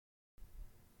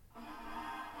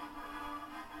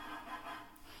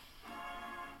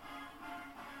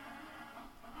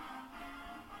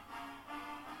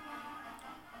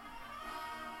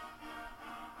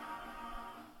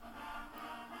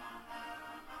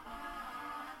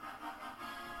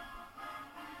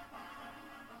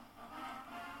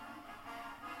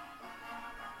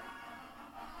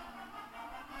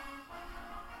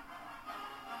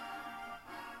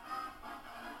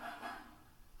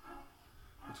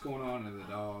going on in the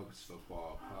Dogs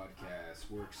Football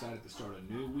Podcast? We're excited to start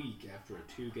a new week after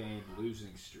a 2-game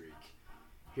losing streak.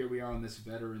 Here we are on this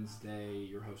Veterans Day.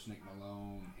 Your host Nick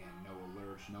Malone and Noah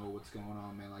Lurch. Noah, what's going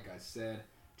on, man? Like I said,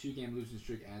 2-game losing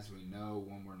streak, as we know,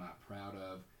 one we're not proud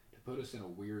of, to put us in a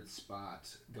weird spot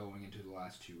going into the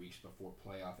last 2 weeks before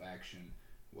playoff action.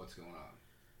 What's going on?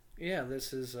 Yeah,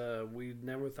 this is, we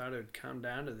never thought it would come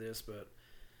down to this, but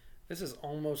this is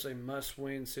almost a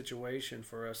must-win situation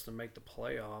for us to make the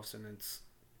playoffs, and it's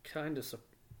kind of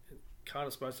caught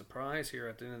us by surprise here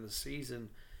at the end of the season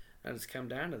that it's come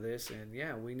down to this. And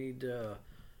yeah, we need to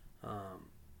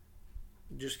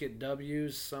just get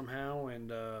W's somehow and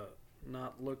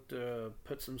not look to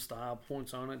put some style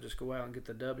points on it. Just go out and get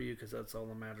the W, because that's all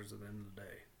that matters at the end of the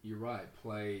day. You're right.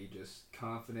 Play just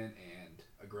confident and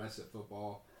aggressive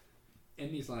football.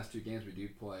 In these last 2 games, we do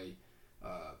play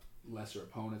lesser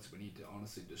opponents. We need to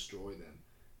honestly destroy them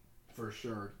for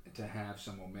sure to have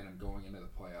some momentum going into the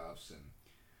playoffs. And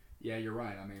yeah, you're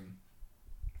right. I mean,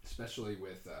 especially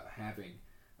with having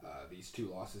these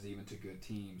 2 losses even to good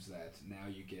teams, that now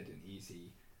you get an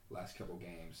easy last couple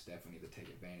games. Definitely need to take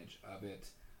advantage of it.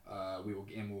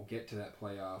 We'll get to that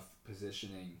playoff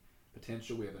positioning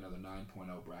potential. We have another 9.0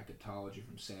 bracketology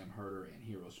from Sam Herder and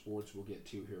Hero Sports we'll get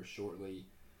to here shortly.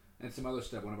 And some other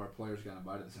stuff. One of our players got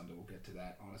invited to something. We'll get to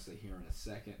that, honestly, here in a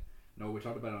second. No, we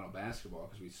talked about it on basketball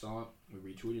because we saw it.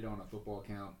 We retweeted on a football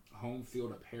account, Home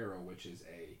Field Apparel, which is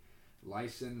a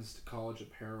licensed college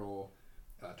apparel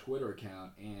Twitter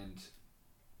account and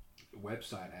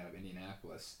website out of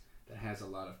Indianapolis that has a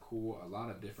lot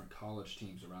of different college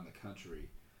teams around the country.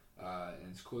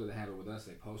 And it's cool that they have it with us.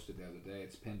 They posted the other day.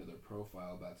 It's pinned to their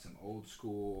profile about some old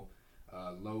school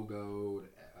logoed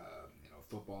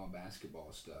football and basketball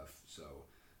stuff. So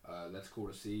that's cool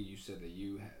to see. You said that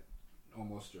you're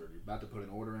about to put an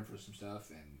order in for some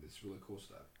stuff, and it's really cool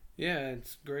stuff. Yeah,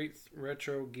 it's great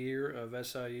retro gear of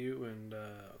SIU, and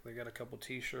they got a couple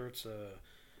T-shirts.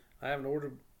 I haven't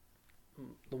ordered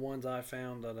the ones I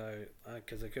found that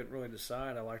because I couldn't really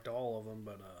decide. I liked all of them,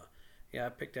 but yeah, I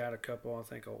picked out a couple. I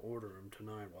think I'll order them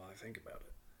tonight while I think about it.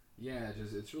 Yeah,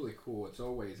 it's really cool. It's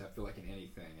always, I feel like, in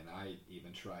anything, and I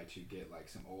even try to get like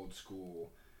some old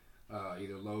school,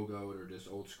 either logoed or just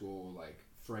old school like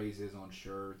phrases on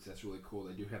shirts. That's really cool.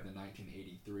 They do have the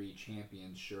 1983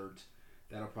 Champions shirt.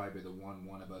 That'll probably be the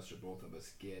one of us or both of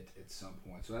us get at some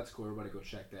point. So that's cool. Everybody go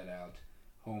check that out.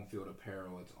 Home Field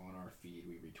Apparel. It's on our feed.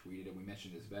 We retweeted it. We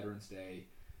mentioned it's Veterans Day.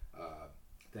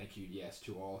 Thank you, yes,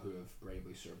 to all who have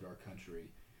bravely served our country.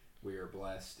 We are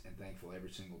blessed and thankful every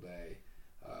single day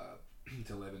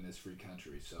to live in this free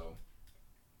country. So,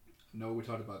 no, we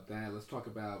talked about that. Let's talk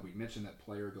about, we mentioned that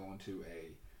player going to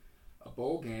a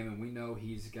bowl game, and we know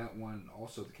he's got one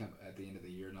also to come at the end of the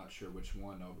year. Not sure which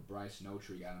one, no, but Bryce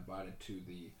Notree got invited to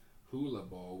the Hula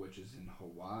Bowl, which is in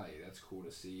Hawaii. That's cool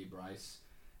to see. Bryce,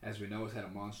 as we know, has had a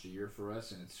monster year for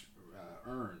us, and it's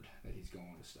earned that he's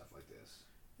going to stuff like this.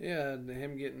 Yeah,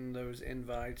 him getting those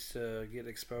invites to get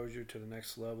exposure to the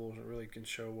next level really can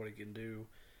show what he can do.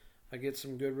 I get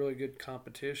some really good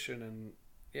competition, and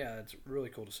yeah, it's really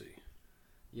cool to see.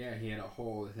 Yeah, he had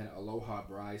Aloha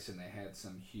Bryce, and they had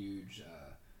some huge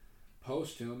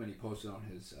post to him, and he posted on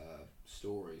his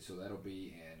story. So that'll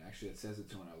be in, actually it says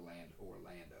it's on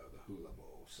Orlando, the Hula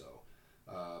Bowl. So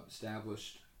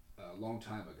established a long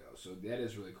time ago. So that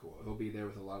is really cool. He'll be there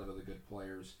with a lot of other good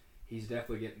players. He's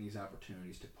definitely getting these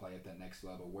opportunities to play at that next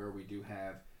level, where we do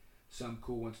have some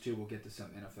cool ones too. We'll get to some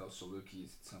NFL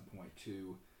Salukis at some point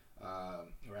too.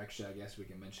 Or actually, I guess we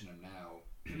can mention them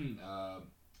now.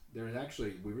 There's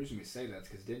actually, the reason we say that is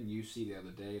because didn't you see the other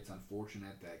day, it's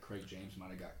unfortunate that Craig James might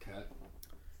have got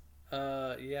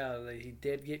cut? Yeah, he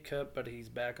did get cut, but he's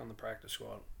back on the practice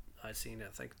squad. I seen it,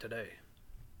 I think, today.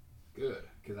 Good,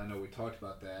 because I know we talked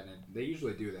about that, and they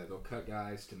usually do that. They'll cut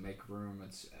guys to make room.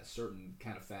 It's a certain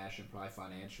kind of fashion, probably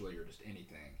financially or just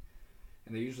anything.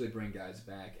 And they usually bring guys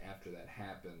back after that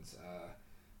happens.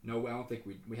 No, I don't think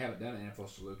we haven't done NFL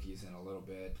Salukis in a little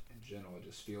bit. In general, it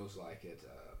just feels like it.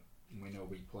 We know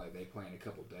they play in a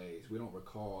couple days. We don't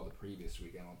recall the previous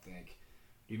week, I don't think.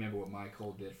 Do you remember what Mike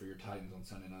Cole did for your Titans on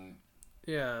Sunday night?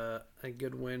 Yeah, a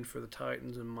good win for the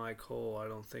Titans, and Mike Cole, I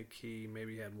don't think he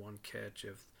maybe had one catch.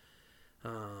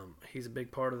 He's a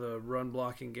big part of the run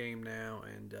blocking game now,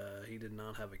 and he did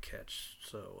not have a catch.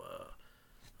 So,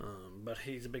 but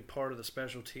he's a big part of the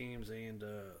special teams and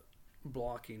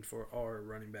blocking for our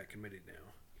running back committee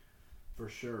now. For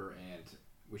sure, and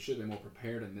we should have been more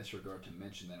prepared in this regard to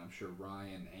mention that. I'm sure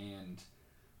Ryan and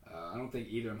I don't think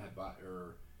either of them had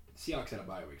Seahawks had a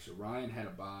bye week. So Ryan had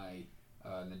a bye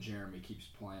And then Jeremy keeps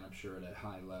playing, I'm sure, at a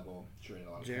high level. I'm sure he had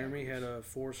a lot of Jeremy tackles. had a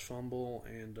forced fumble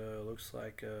and looks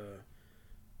like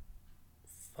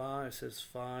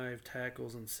five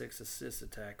tackles and 6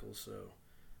 assisted tackles. So,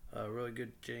 really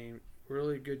good game.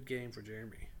 Really good game for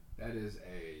Jeremy. That is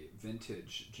a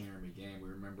vintage Jeremy game.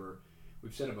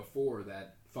 We've said it before,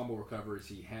 that fumble recoveries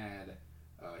he had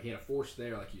a force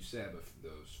there, like you said, but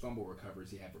those fumble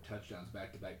recoveries he had for touchdowns,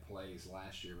 back-to-back plays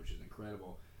last year, which is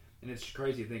incredible. And it's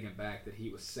crazy thinking back that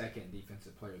he was second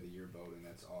Defensive Player of the Year voting.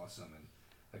 That's awesome. And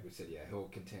like we said, yeah, he'll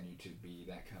continue to be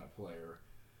that kind of player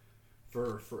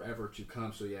for forever to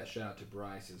come. So, yeah, shout out to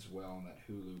Bryce as well on that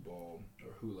Hula Bowl.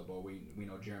 We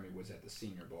know Jeremy was at the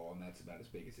Senior Bowl, and that's about as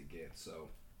big as it gets. So,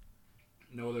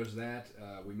 no, there's that.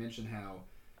 We mentioned how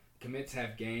commits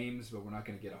have games, but we're not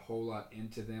going to get a whole lot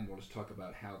into them. We'll just talk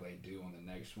about how they do on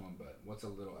the next one. But what's a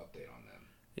little update on them?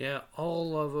 Yeah,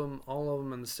 all of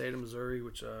them in the state of Missouri,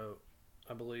 which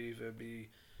I believe it would be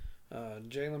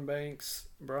Jalen Banks,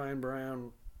 Brian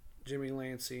Brown, Jimmy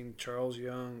Lansing, Charles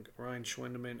Young, Ryan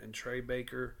Schwindeman, and Trey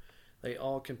Baker. They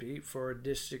all compete for a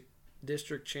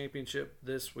district championship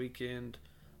this weekend.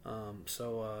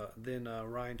 Then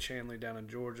Ryan Chanley down in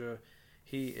Georgia,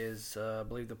 he is, I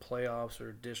believe, the playoffs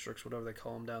or districts, whatever they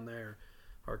call them down there,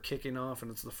 are kicking off, and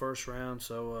it's the first round.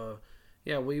 So,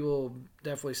 yeah, we will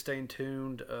definitely stay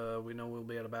tuned. We know we'll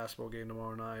be at a basketball game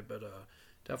tomorrow night, but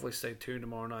definitely stay tuned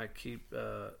tomorrow night. Keep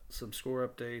some score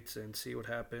updates and see what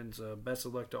happens. Best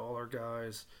of luck to all our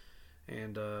guys,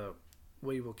 and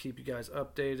we will keep you guys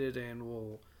updated, and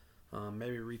we'll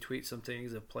maybe retweet some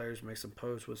things if players make some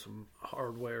posts with some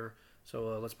hardware.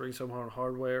 So let's bring some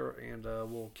hardware, and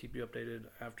we'll keep you updated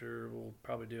after. We'll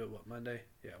probably do it, Monday?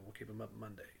 Yeah, we'll keep them up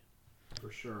Monday. For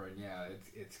sure, and yeah,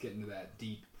 it's getting to that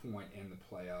deep point in the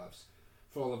playoffs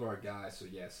for all of our guys. So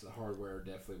yes, the hardware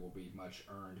definitely will be much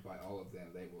earned by all of them.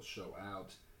 They will show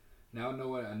out. Now,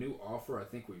 Noah, a new offer. I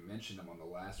think we mentioned them on the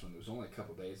last one. It was only a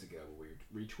couple days ago. We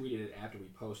retweeted it after we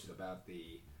posted about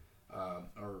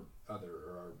our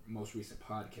most recent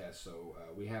podcast. So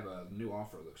we have a new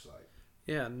offer. It looks like.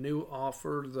 Yeah, new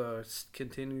offer. The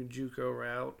continued JUCO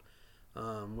route.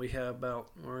 We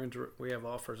have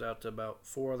offers out to about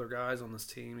 4 other guys on this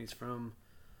team. He's from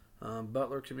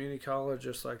Butler Community College,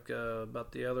 just like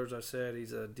about the others I said.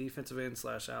 He's a defensive end /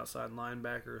 outside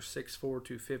linebacker, 6'4",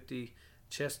 250.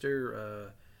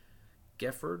 Chester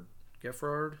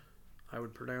Geffrard, I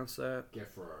would pronounce that.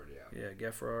 Geffrard, yeah. Yeah,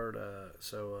 Geffrard.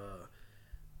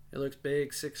 It looks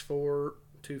big, 6'4",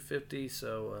 250.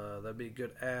 So that'd be a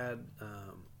good ad.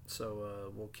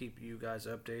 We'll keep you guys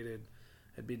updated.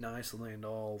 It'd be nice to land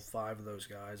all 5 of those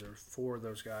guys, or 4 of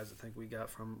those guys. I think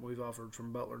we've offered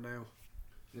from Butler now.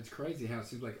 It's crazy how it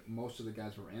seems like most of the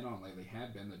guys we're in on lately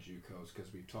have been the JUCOs,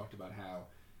 because we've talked about how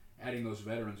adding those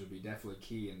veterans would be definitely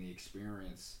key in the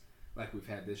experience like we've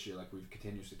had this year, like we've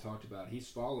continuously talked about. He's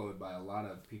followed by a lot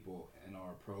of people in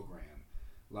our program.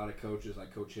 A lot of coaches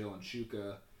like Coach Hill and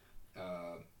Shuka,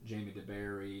 Jamie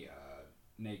DeBerry,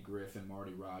 Nate Griffin,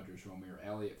 Marty Rogers, Romeo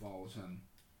Elliott follows him.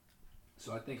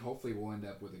 So I think hopefully we'll end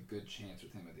up with a good chance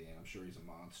with him at the end. I'm sure he's a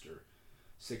monster.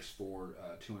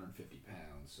 6'4", 250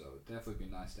 pounds. So definitely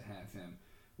be nice to have him.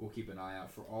 We'll keep an eye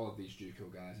out for all of these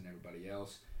JUCO guys and everybody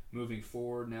else. Moving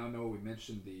forward, now Noah, we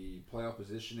mentioned the playoff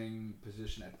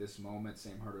position at this moment.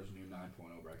 Sam Herter's new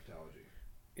 9.0 bracketology.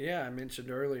 Yeah, I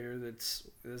mentioned earlier that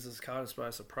this has caught us by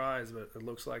surprise, but it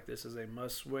looks like this is a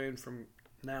must-win from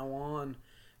now on.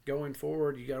 Going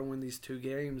forward, you got to win these 2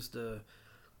 games to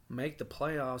make the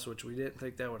playoffs, which we didn't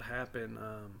think that would happen.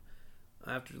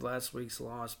 After last week's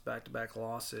loss, back-to-back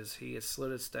losses, he has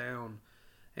slid us down,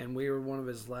 and we were one of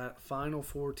his final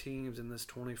 4 teams in this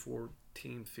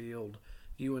 24-team field.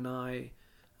 UNI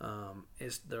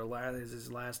is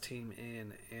his last team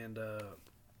in, and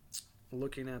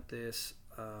looking at this,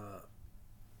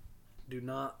 do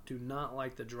not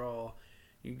like the draw.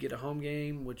 You get a home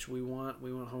game, which we want.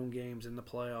 We want home games in the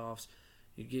playoffs.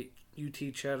 You get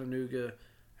UT Chattanooga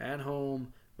at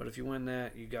home, but if you win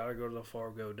that, you got to go to the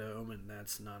Fargo Dome, and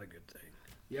that's not a good thing.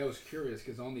 Yeah, I was curious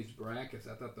because on these brackets,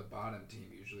 I thought the bottom team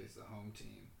usually is the home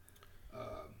team.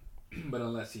 But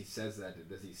unless he says that,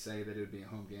 does he say that it would be a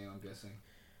home game, I'm guessing?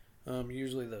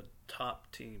 Usually the top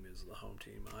team is the home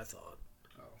team, I thought.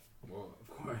 Oh, well,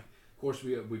 of course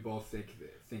we both think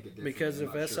it differently. Because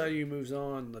if SIU moves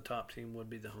on, the top team would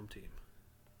be the home team.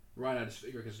 Right, I just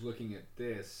figure because looking at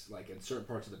this, like in certain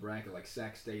parts of the bracket, like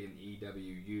Sac State and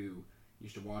EWU,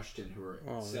 Eastern Washington, who are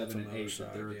 7 and 8,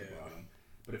 but they're at the bottom.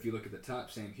 But if you look at the top,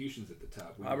 Sam Houston's at the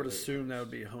top. I would assume that would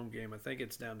be a home game. I think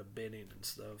it's down to bidding and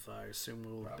stuff. I assume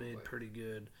we'll bid pretty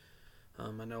good.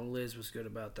 I know Liz was good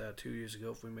about that 2 years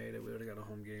ago. If we made it, we would have got a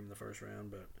home game in the first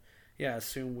round. But, yeah, I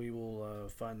assume we will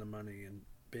find the money and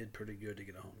bid pretty good to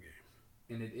get a home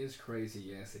game. And it is crazy,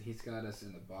 yes, that he's got us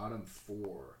in the bottom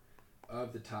 4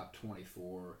 of the top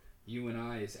 24.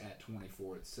 UNI is at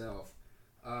 24 itself.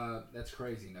 That's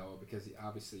crazy, Noah, because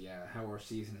obviously, how our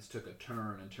season has took a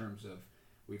turn in terms of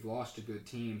we've lost to good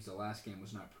teams. The last game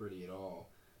was not pretty at all.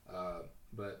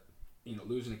 But,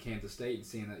 losing to Kansas State and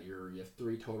seeing that you have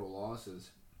 3 total losses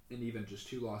and even just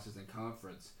 2 losses in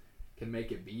conference can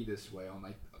make it be this way on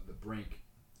the brink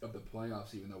of the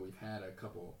playoffs, even though we've had a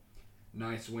couple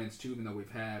nice wins too, even though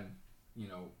we've had,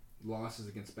 losses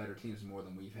against better teams more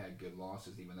than we've had good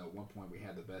losses, even though at one point we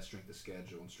had the best strength of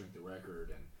schedule and strength of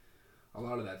record and a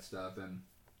lot of that stuff. And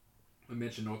I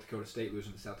mentioned North Dakota State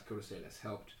losing to South Dakota State has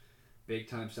helped big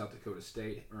time. South Dakota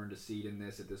State earned a seed in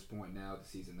this at this point now, the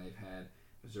season they've had.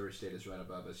 Missouri State is right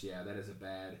above us. Yeah, that is a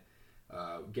bad.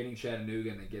 Getting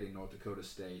Chattanooga and then getting North Dakota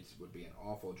State would be an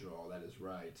awful draw. That is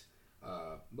right.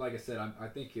 Like I said, I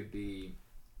think it'd be,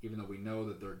 even though we know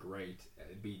that they're great,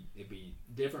 it'd be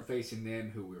different facing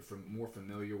them, who we're more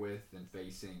familiar with, than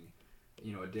facing,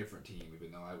 a different team.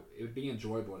 Even though it would be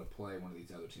enjoyable to play one of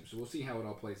these other teams. So we'll see how it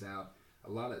all plays out.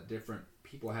 A lot of different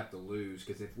people have to lose,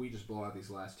 because if we just blow out these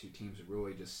last 2 teams, it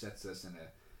really just sets us in a,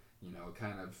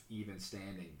 kind of even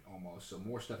standing almost. So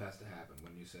more stuff has to happen,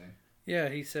 wouldn't you say? Yeah,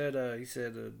 he said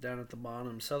down at the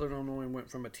bottom, Southern Illinois went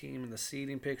from a team in the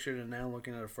seeding picture to now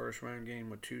looking at a first round game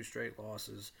with 2 straight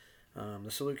losses. The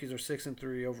Salukis are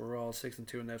 6-3 overall,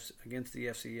 6-2 against the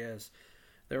FCS.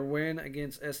 Their win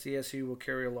against SDSU will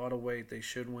carry a lot of weight. They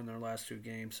should win their last 2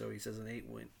 games. So he says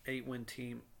an 8-win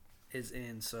team is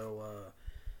in. So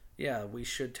yeah, we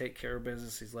should take care of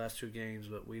business these last 2 games,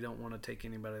 but we don't want to take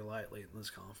anybody lightly in this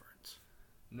conference.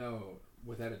 No,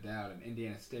 without a doubt. And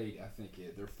Indiana State, I think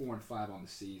they're 4-5 on the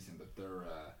season, but they're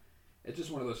it's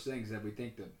just one of those things that we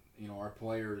think that our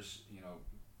players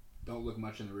don't look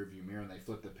much in the rearview mirror and they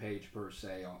flip the page per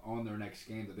se on their next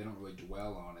game, that they don't really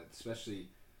dwell on it, especially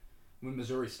when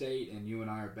Missouri State and UNI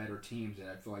are better teams. And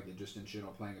I feel like just in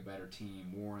general playing a better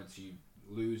team warrants you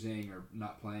losing or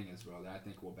not playing as well. That I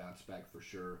think we'll bounce back for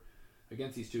sure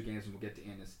against these 2 games, and we'll get to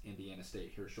Indiana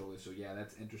State here shortly. So yeah,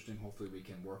 that's interesting. Hopefully we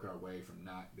can work our way from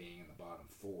not being in the bottom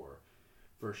 4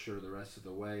 for sure the rest of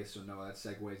the way. So no, that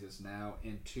segues us now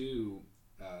into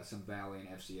some Valley and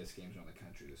FCS games around the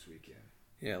country this weekend.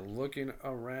 Yeah, looking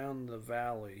around the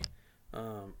Valley,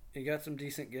 you got some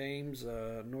decent games.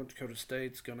 North Dakota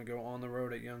State's going to go on the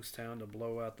road at Youngstown to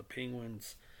blow out the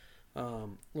Penguins.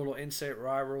 Little in-state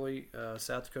rivalry.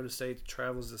 South Dakota State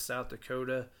travels to South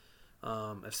Dakota.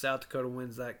 If South Dakota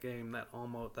wins that game,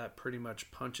 that pretty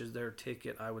much punches their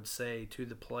ticket, I would say, to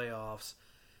the playoffs.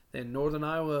 Then Northern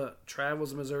Iowa travels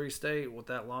to Missouri State with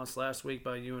that loss last week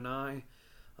by UNI.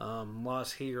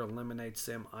 Loss here eliminates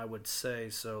them, I would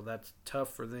say, so that's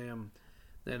tough for them.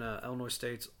 Then Illinois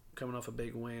State's coming off a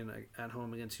big win at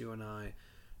home against UNI.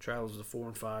 Travels to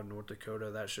 4-5 North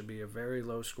Dakota. That should be a very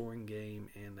low-scoring game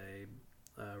and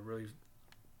a really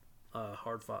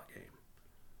hard-fought game.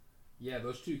 Yeah,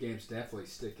 those 2 games definitely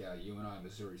stick out. UNI and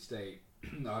Missouri State.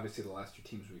 Obviously, the last 2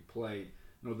 teams we played,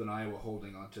 Northern Iowa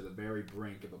holding on to the very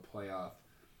brink of a playoff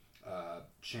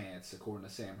chance, according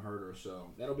to Sam Herder. So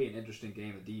that'll be an interesting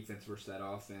game, the defense versus that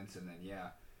offense. And then,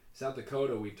 South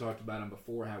Dakota, we've talked about them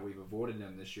before, how we've avoided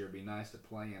them this year. It'd be nice to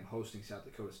play them. Hosting South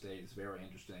Dakota State is very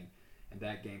interesting, and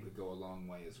that game could go a long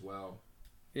way as well.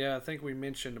 Yeah, I think we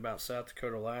mentioned about South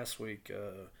Dakota last week.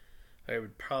 They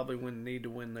would probably need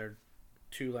to win their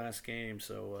 2 last games.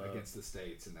 So against the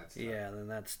States, and that's tough. Yeah, then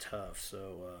that's tough.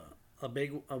 So a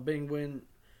big win.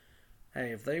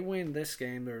 Hey, if they win this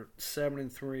game, they're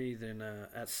 7-3. Then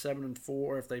at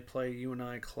 7-4, if they play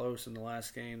UNI close in the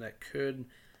last game, that could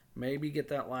maybe get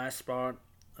that last spot,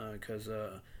 because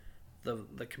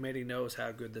the committee knows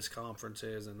how good this conference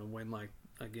is, and a win like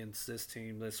against this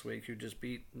team this week, who just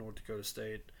beat North Dakota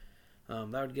State, that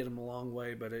would get them a long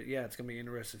way. But it's going to be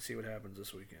interesting to see what happens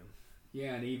this weekend.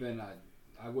 Yeah, and even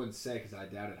I wouldn't say, because I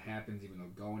doubt it happens, even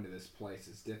though going to this place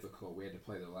is difficult. We had to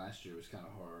play there last year. It was kind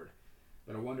of hard.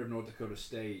 But I wonder if North Dakota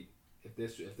State, if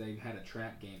they had a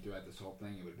trap game throughout this whole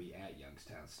thing, it would be at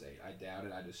Youngstown State. I doubt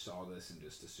it. I just saw this and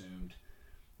just assumed.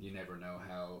 You never know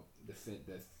how the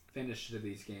finish to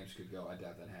these games could go. I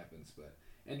doubt that happens, but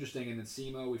interesting. And then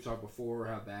SEMO, we've talked before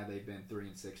how bad they've been,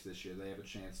 3-6 this year. They have a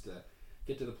chance to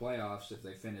get to the playoffs if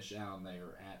they finish out, and they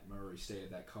are at Murray State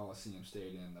at that Coliseum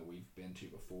Stadium that we've been to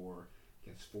before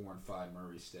against 4-5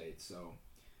 Murray State. So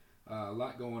a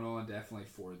lot going on definitely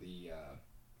for the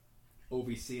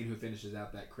OVC, and who finishes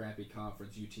out that crappy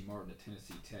conference, UT Martin at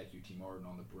Tennessee Tech. UT Martin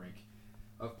on the brink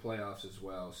of playoffs as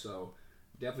well. So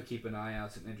definitely keep an eye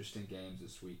out. Some interesting games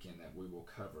this weekend that we will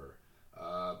cover.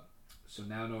 So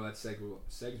now no, that segues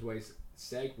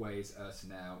us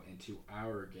now into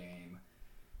our game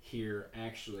here,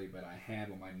 actually, but I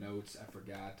had on my notes, I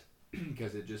forgot,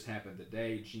 because it just happened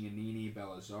today. Gianini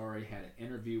Belizaire had an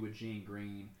interview with Gene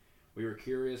Green. We were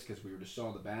curious because we just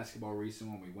saw the basketball recent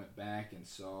one. We went back and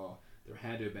saw there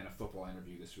had to have been a football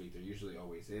interview this week. There usually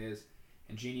always is.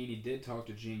 And Gianini did talk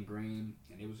to Gene Green,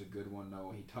 and it was a good one,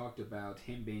 though. He talked about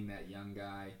him being that young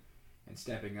guy and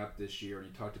stepping up this year, and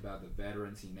he talked about the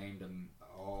veterans. He named them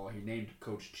all. He named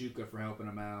Coach JUCO for helping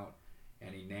him out,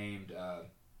 and he named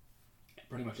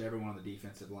pretty much everyone on the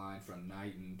defensive line from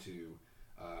Knighton to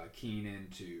Keenan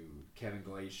to Kevin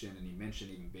Galatian, and he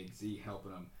mentioned even Big Z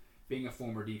helping him, being a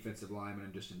former defensive lineman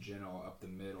and just in general up the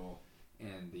middle,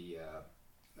 and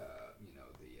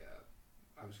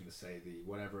I was going to say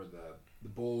the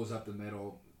Bulls up the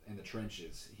middle in the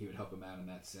trenches. He would help him out in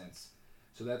that sense.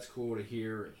 So that's cool to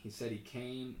hear. He said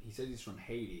he's from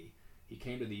Haiti. He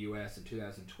came to the U.S. in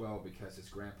 2012 because his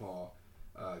grandpa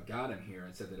got him here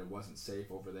and said that it wasn't safe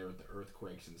over there with the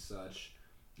earthquakes and such.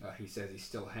 He says he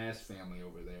still has family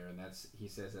over there, and he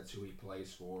says that's who he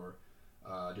plays for,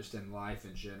 just in life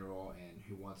in general, and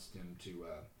who wants him to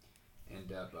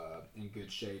end up in good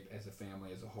shape as a family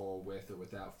as a whole, with or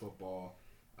without football.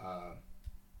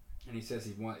 And he says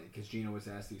because Gino was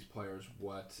asked these players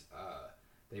what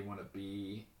they want to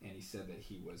be, and he said that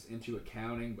he was into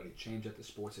accounting, but he changed up to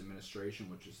sports administration,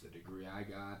 which is the degree I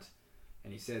got.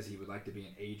 And he says he would like to be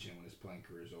an agent when his playing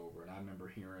career is over. And I remember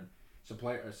hearing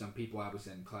some people I was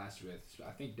in class with,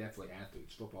 I think definitely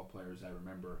athletes, football players, I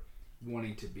remember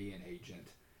wanting to be an agent.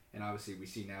 And obviously we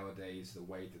see nowadays the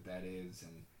weight that is.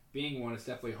 And being one, it's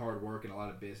definitely hard work and a lot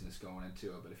of business going into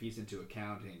it. But if he's into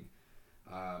accounting,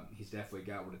 he's definitely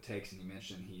got what it takes. And he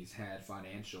mentioned he's had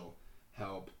financial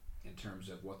help in terms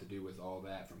of what to do with all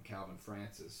that from Calvin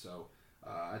Francis. So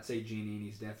I'd say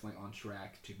Giannini's definitely on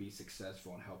track to be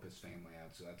successful and help his family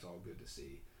out. So that's all good to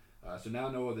see. So now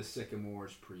Noah, the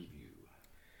Sycamores preview.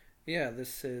 Yeah,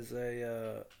 this is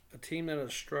a team that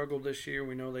has struggled this year.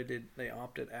 We know they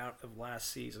opted out of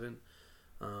last season.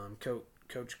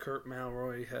 Coach Kurt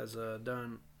Malroy has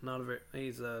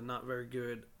he's not very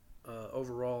good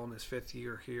overall in his fifth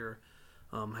year here.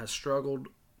 Has struggled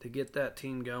to get that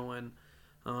team going.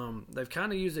 They've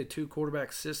kind of used a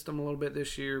 2-quarterback system a little bit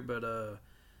this year, but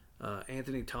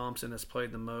Anthony Thompson has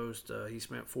played the most. He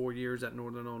spent 4 years at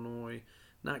Northern Illinois,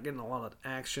 not getting a lot of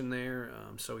action there,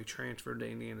 so he transferred to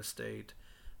Indiana State.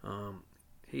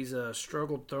 He's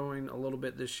struggled throwing a little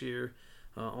bit this year,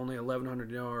 only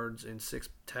 1,100 yards and 6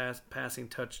 passing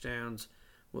touchdowns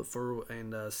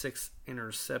and 6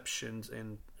 interceptions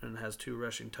and has 2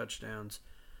 rushing touchdowns.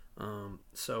 Then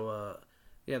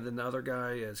the other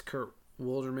guy is Kurt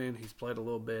Wilderman. He's played a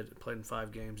little bit, played in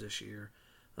 5 games this year.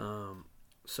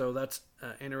 So that's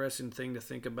an interesting thing to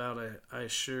think about. I'm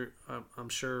sure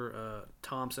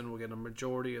Thompson will get a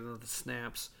majority of the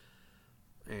snaps.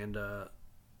 And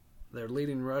their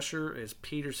leading rusher is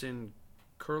Peterson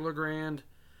Kurlegrand.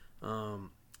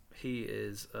 He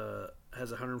has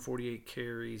 148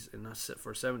 carries and that's set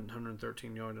for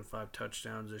 713 yards and 5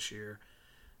 touchdowns this year.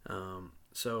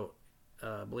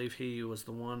 I believe he was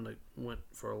the one that went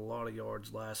for a lot of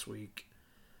yards last week.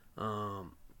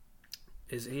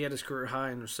 He had his career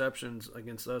high in receptions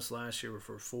against us last year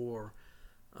for 4,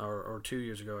 or 2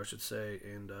 years ago, I should say.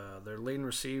 And their leading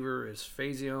receiver is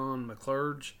Faison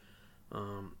McClurge.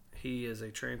 He is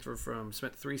a transfer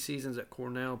spent 3 seasons at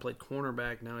Cornell, played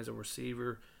cornerback. Now he's a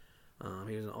receiver.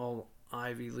 He was an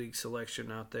all-Ivy League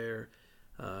selection out there.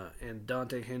 And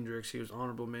Dante Hendricks, he was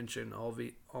honorable mention, all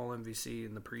MVC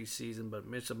in the preseason, but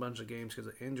missed a bunch of games because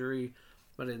of injury.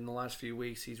 But in the last few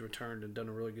weeks, he's returned and done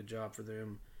a really good job for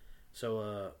them.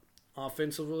 So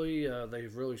offensively,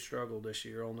 they've really struggled this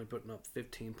year, only putting up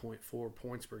 15.4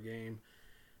 points per game.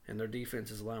 And their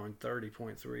defense is allowing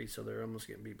 30.3, so they're almost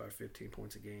getting beat by 15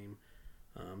 points a game.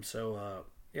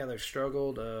 They've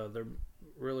struggled.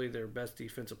 Their best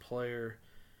defensive player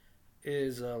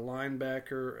is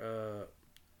linebacker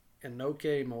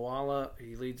Enoke Moala.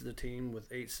 He leads the team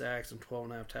with 8 sacks and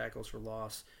 12.5 tackles for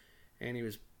loss, and he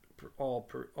was all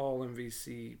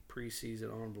MVC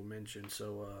preseason honorable mention.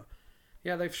 So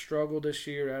they've struggled this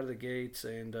year out of the gates,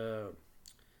 and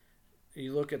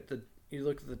you look at the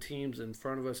teams in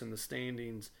front of us in the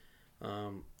standings.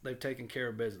 They've taken care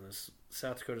of business.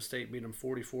 South Dakota State beat them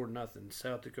 44-0.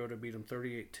 South Dakota beat them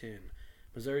 38-10.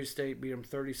 Missouri State beat them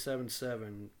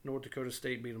 37-7. North Dakota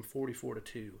State beat them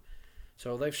 44-2.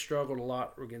 So they've struggled a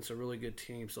lot against a really good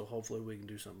team, so hopefully we can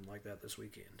do something like that this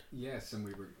weekend. Yes, and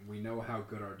we know how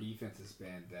good our defense has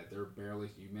been, that they're barely,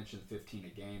 you mentioned 15 a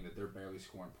game, that they're barely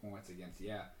scoring points against,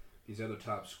 these other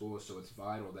top schools, so it's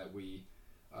vital that we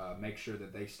make sure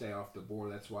that they stay off the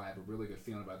board. That's why I have a really good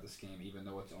feeling about this game, even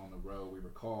though it's on the road. We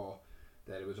recall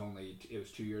that it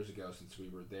was 2 years ago since we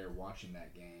were there watching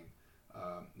that game.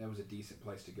 That was a decent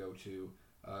place to go to.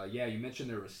 You mentioned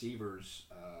their receivers.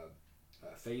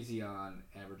 Faison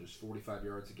averages 45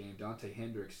 yards a game. Dante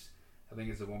Hendricks, I think,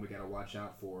 is the one we got to watch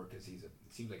out for because he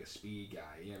seems like a speed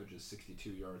guy. He averages 62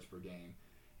 yards per game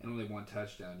and only one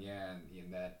touchdown.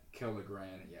 And that Keller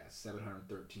Grant,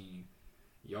 713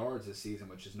 yards this season,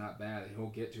 which is not bad. He'll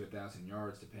get to 1,000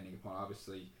 yards depending upon,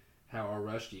 obviously, how our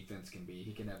rush defense can be.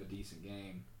 He can have a decent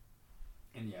game.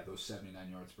 And, those 79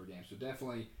 yards per game. So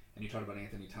definitely, and you talked about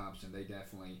Anthony Thompson, they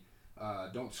definitely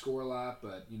don't score a lot,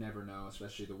 but you never know,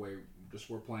 especially the way just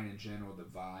we're playing in general, the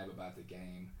vibe about the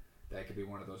game. That could be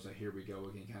one of those here we go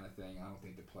again kind of thing. I don't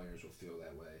think the players will feel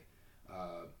that way.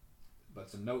 But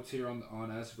some notes here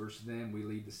on us versus them. We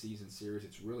lead the season series.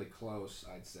 It's really close,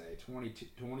 I'd say, 29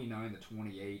 to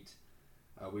 28.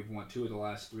 We've won 2 of the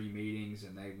last 3 meetings,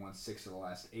 and they won 6 of the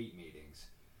last 8 meetings,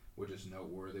 which is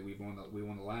noteworthy. We won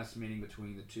the last meeting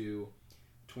between the two,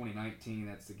 2019.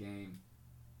 That's the game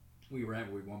we were at.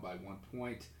 We won by 1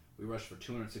 point. We rushed for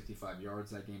 265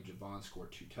 yards that game. Javon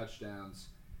scored 2 touchdowns.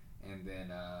 And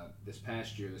then this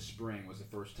past year, the spring, was the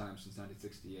first time since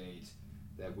 1968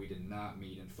 that we did not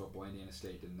meet in football. Indiana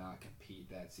State did not compete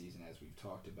that season, as we've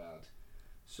talked about.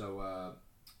 So,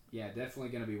 definitely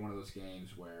going to be one of those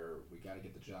games where we got to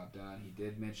get the job done. He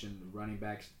did mention running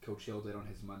backs. Coach Hill did on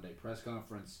his Monday press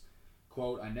conference,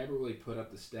 quote, "I never really put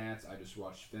up the stats. I just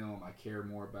watched film. I care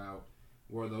more about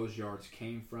where those yards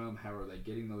came from, how are they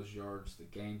getting those yards, the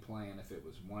game plan, if it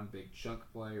was one big chunk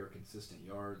play or consistent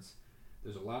yards.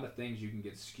 There's a lot of things you can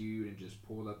get skewed and just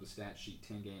pull up the stat sheet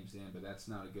 10 games in, but that's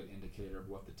not a good indicator of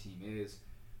what the team is.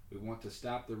 We want to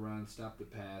stop the run, stop the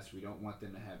pass. We don't want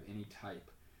them to have any type.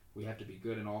 We have to be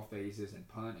good in all phases and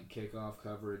punt and kickoff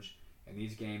coverage. In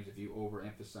these games, if you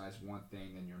overemphasize one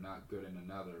thing, then you're not good in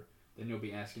another. Then you'll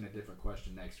be asking a different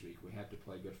question next week. We have to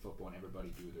play good football and everybody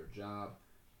do their job."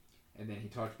 And then he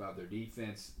talked about their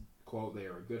defense. Quote, "They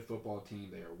are a good football team.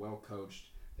 They are well coached.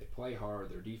 They play hard.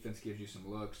 Their defense gives you some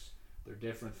looks. They're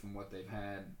different from what they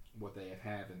have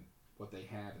in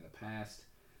the past.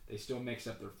 They still mix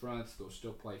up their fronts. They'll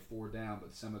still play 4 down,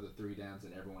 but some of the 3 downs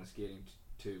that everyone is getting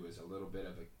to is a little bit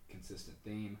of a consistent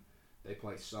theme. They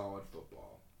play solid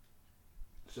football."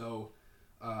 So,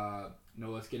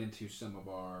 let's get into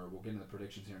we'll get into the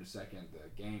predictions here in a second, the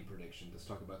game predictions. Let's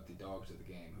talk about the dogs of the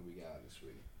game, who we got this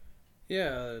week.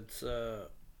 Yeah, it's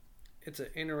an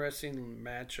interesting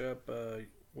matchup.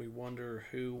 We wonder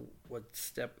who would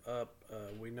step up.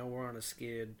 We know we're on a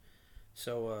skid,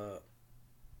 so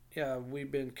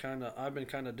I've been kind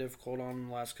of difficult on him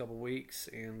the last couple of weeks,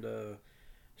 and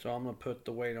so I'm gonna put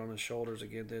the weight on his shoulders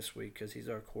again this week because he's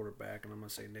our quarterback, and I'm gonna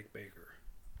say Nick Baker.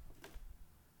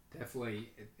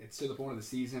 Definitely, it's to the point of the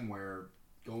season where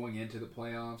going into the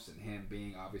playoffs and him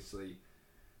being obviously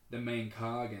the main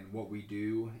cog in what we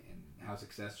do and how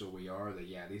successful we are,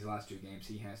 that these last 2 games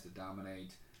he has to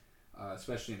dominate,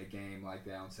 especially in a game like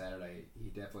that on Saturday. He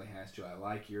definitely has to. I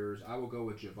like yours. I will go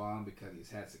with Javon because he's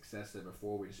had success there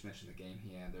before. We just mentioned the game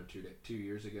he had there 2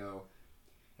 years ago,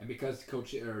 and because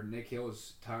Nick Hill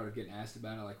is tired of getting asked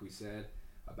about it, like we said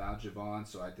about Javon,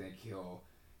 so I think he'll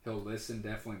listen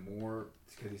definitely more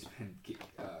because he's been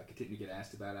continuing to get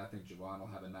asked about it. I think Javon will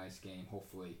have a nice game,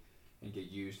 hopefully, and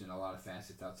get used in a lot of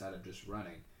facets outside of just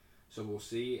running. So we'll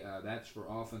see. That's for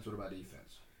offense. What about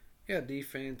defense? Yeah,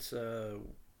 defense, we're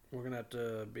going to have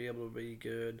to be able to be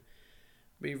good,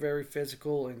 be very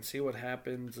physical, and see what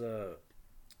happens.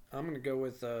 I'm going to go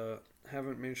with,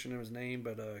 haven't mentioned his name,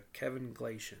 but Kevin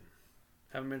Glacian.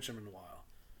 Haven't mentioned him in a while.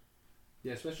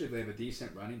 Yeah, especially if they have a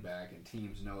decent running back and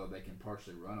teams know that they can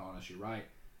partially run on us. You're right.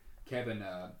 Kevin,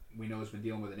 we know, has been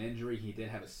dealing with an injury. He did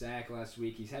have a sack last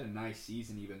week. He's had a nice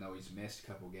season even though he's missed a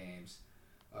couple games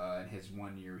in his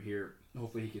 1 year here.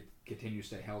 Hopefully he could continue to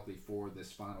stay healthy for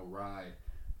this final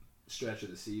stretch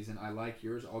of the season. I like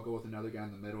yours. I'll go with another guy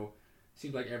in the middle.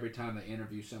 Seems like every time they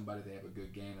interview somebody, they have a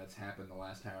good game. That's happened the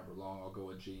last however long. I'll go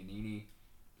with Gianini.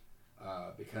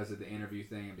 Because of the interview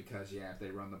thing and because, if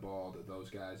they run the ball, those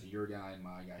guys, your guy and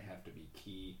my guy, have to be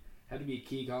key. Have to be a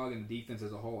key cog in the defense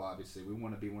as a whole, obviously. We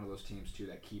want to be one of those teams, too,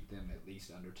 that keep them at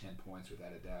least under 10 points,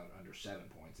 without a doubt, under 7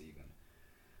 points even.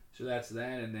 So that's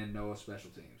that, and then Noah,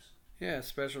 special teams. Yeah,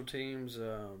 special teams,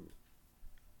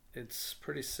 it's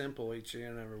pretty simple each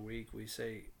and every week. We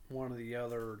say one or the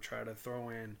other or try to throw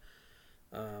in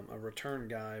a return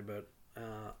guy, but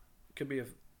could be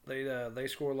they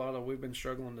score a lot of. We've been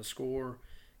struggling to score,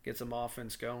 get some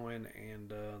offense going,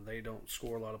 and they don't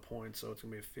score a lot of points. So it's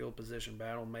gonna be a field position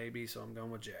battle maybe. So I'm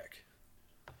going with Jack.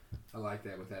 I like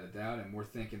that without a doubt, and we're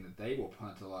thinking that they will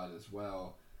punt a lot as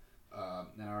well.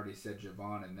 And I already said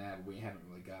Javon and that we haven't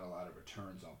really got a lot of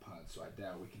returns on punts, so I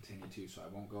doubt we continue to, so I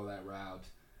won't go that route.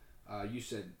 You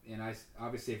said, and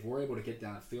obviously if we're able to get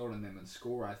downfield on them and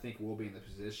score, I think we'll be in the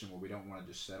position where we don't want to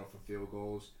just settle for field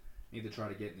goals. Need to try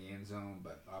to get in the end zone,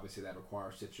 but obviously that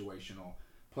requires situational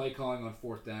play calling on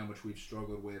fourth down, which we've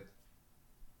struggled with.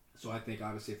 So I think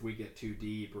obviously if we get too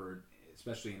deep, or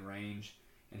especially in range,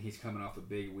 and he's coming off a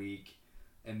big week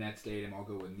in that stadium, I'll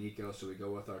go with Nico. So we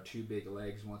go with our two big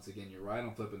legs. Once again, you're right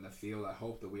on flipping the field. I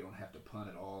hope that we don't have to punt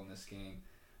at all in this game,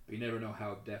 but you never know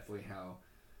how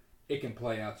it can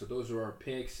play out. So those are our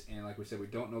picks, and like we said, we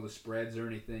don't know the spreads or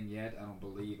anything yet, I don't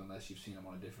believe, unless you've seen them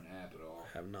on a different app at all.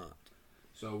 I have not.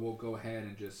 So we'll go ahead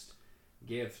and just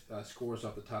give scores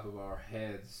off the top of our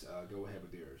heads. Go ahead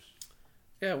with yours.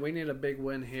 Yeah, we need a big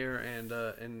win here,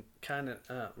 and kind of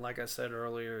like I said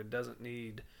earlier, it doesn't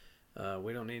need.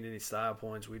 We don't need any style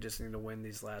points. We just need to win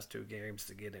these last two games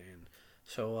to get in.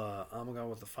 So I'm gonna go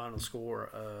with the final score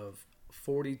of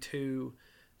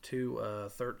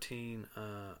 42-13.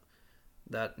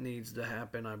 That needs to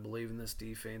happen. I believe in this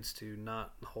defense to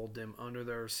not hold them under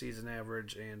their season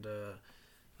average, and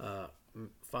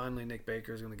finally Nick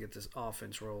Baker is going to get this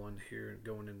offense rolling here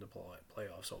going into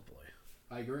playoffs, hopefully.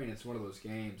 I agree, and it's one of those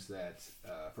games that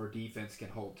for defense can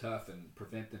hold tough and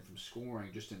prevent them from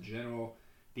scoring. Just in general,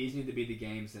 these need to be the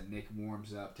games that Nick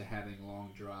warms up to having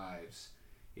long drives.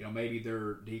 You know, maybe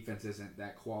their defense isn't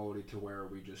that quality to where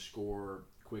we just score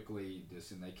quickly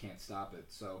and they can't stop it.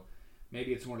 So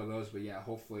maybe it's one of those, but yeah,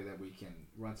 hopefully that we can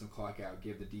run some clock out,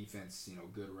 give the defense,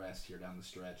 good rest here down the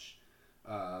stretch.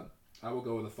 I will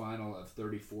go with a final of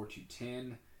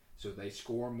 34-10. So they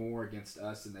score more against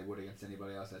us than they would against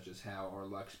anybody else. That's just how our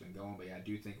luck's been going. But yeah, I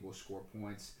do think we'll score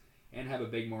points and have a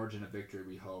big margin of victory,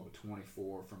 we hope.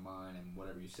 24 for mine, and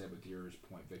whatever you said with yours,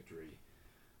 point victory.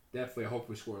 Definitely, I hope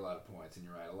we score a lot of points. And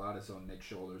you're right, a lot is on Nick's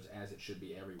shoulders, as it should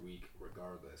be every week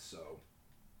regardless. So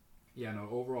yeah, no,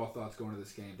 overall thoughts going to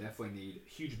this game, definitely need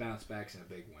huge bounce backs and a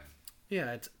big win.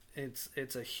 Yeah,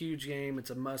 it's a huge game. It's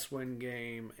a must-win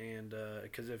game, and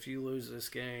because if you lose this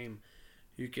game,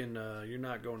 you're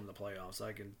not going to the playoffs.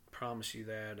 I can promise you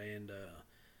that. And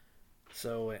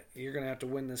so you're going to have to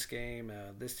win this game.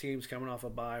 This team's coming off a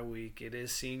bye week. It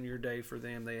is senior day for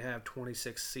them. They have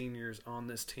 26 seniors on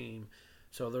this team,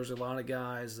 so there's a lot of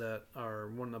guys that are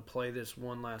wanting to play this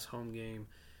one last home game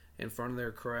in front of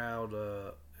their crowd.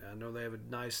 I know they have a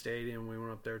nice stadium. We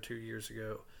went up there 2 years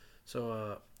ago.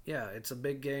 So, yeah, it's a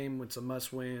big game. It's a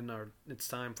must-win. It's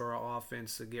time for our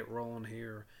offense to get rolling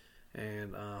here,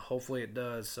 and hopefully it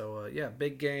does. So, yeah,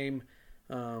 big game.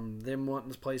 Them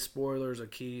wanting to play spoilers are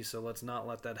key, so let's not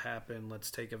let that happen.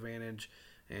 Let's take advantage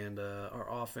and our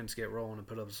offense get rolling and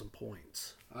put up some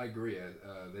points. I agree.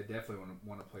 They definitely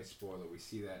want to play spoiler. We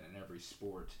see that in every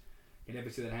sport. You never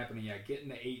see that happening. Yeah, getting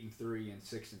to 8-3 and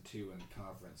 6-2 in the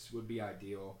conference would be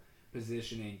ideal.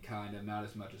 Positioning kind of not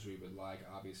as much as we would like,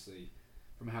 obviously,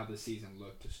 from how the season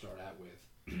looked to start out with.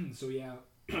 So yeah,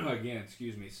 again,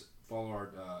 follow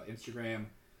our Instagram,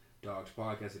 Dogs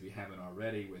Podcast, if you haven't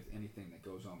already, with anything that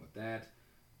goes on with that.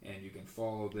 And you can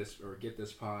follow this or get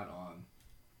this pod on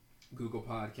Google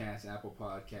Podcasts, Apple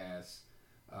Podcasts,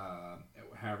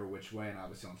 however which way, and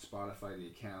obviously on Spotify, the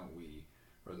account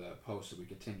or the post that we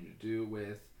continue to do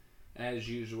with, as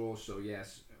usual. So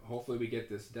yes, hopefully we get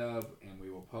this dub, and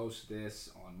we will post this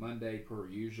on Monday per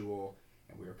usual.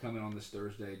 And we are coming on this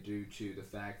Thursday due to the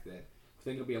fact that I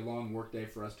think it'll be a long work day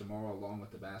for us tomorrow, along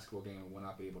with the basketball game. We will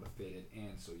not be able to fit it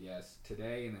in. So yes,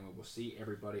 today, and then we will see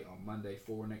everybody on Monday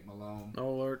for Nick Malone.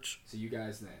 No lurch. See you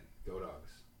guys then. Go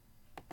Dogs.